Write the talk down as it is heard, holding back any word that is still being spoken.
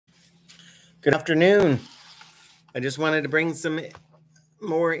Good afternoon. I just wanted to bring some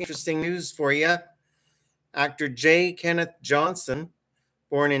more interesting news for you. Actor Kenneth Johnson,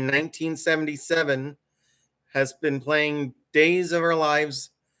 born in 1977, has been playing Days of Our Lives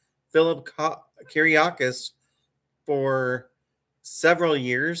Philip Kiriakis for several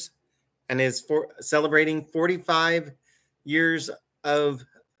years and is celebrating 45 years of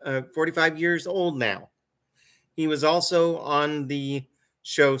 45 years old now. He was also on the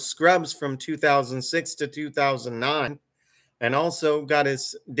show Scrubs from 2006 to 2009, and also got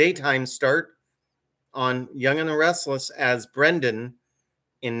his daytime start on Young and The Restless as Brendon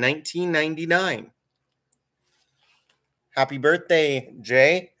in 1999. Happy birthday,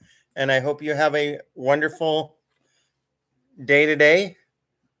 Jay, and I hope you have a wonderful day today,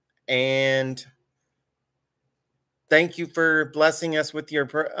 and thank you for blessing us with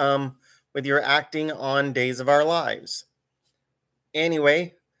your acting on Days of Our Lives.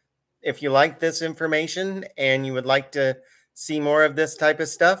 Anyway, if you like this information and you would like to see more of this type of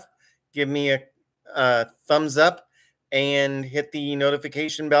stuff, give me a thumbs up and hit the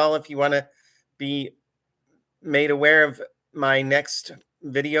notification bell if you want to be made aware of my next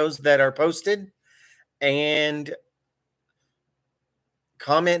videos that are posted. And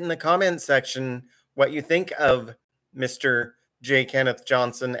comment in the comment section what you think of Mr. J. Kenneth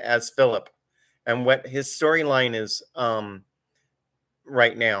Johnson as Philip and what his storyline is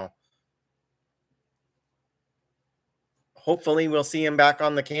right now. Hopefully we'll see him back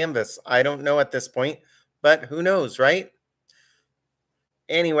on the canvas. I don't know at this point, but who knows, right?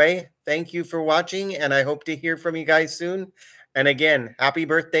 Anyway, thank you for watching, and I hope to hear from you guys soon. And again, happy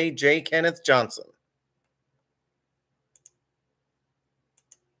birthday, J. Kenneth Johnson.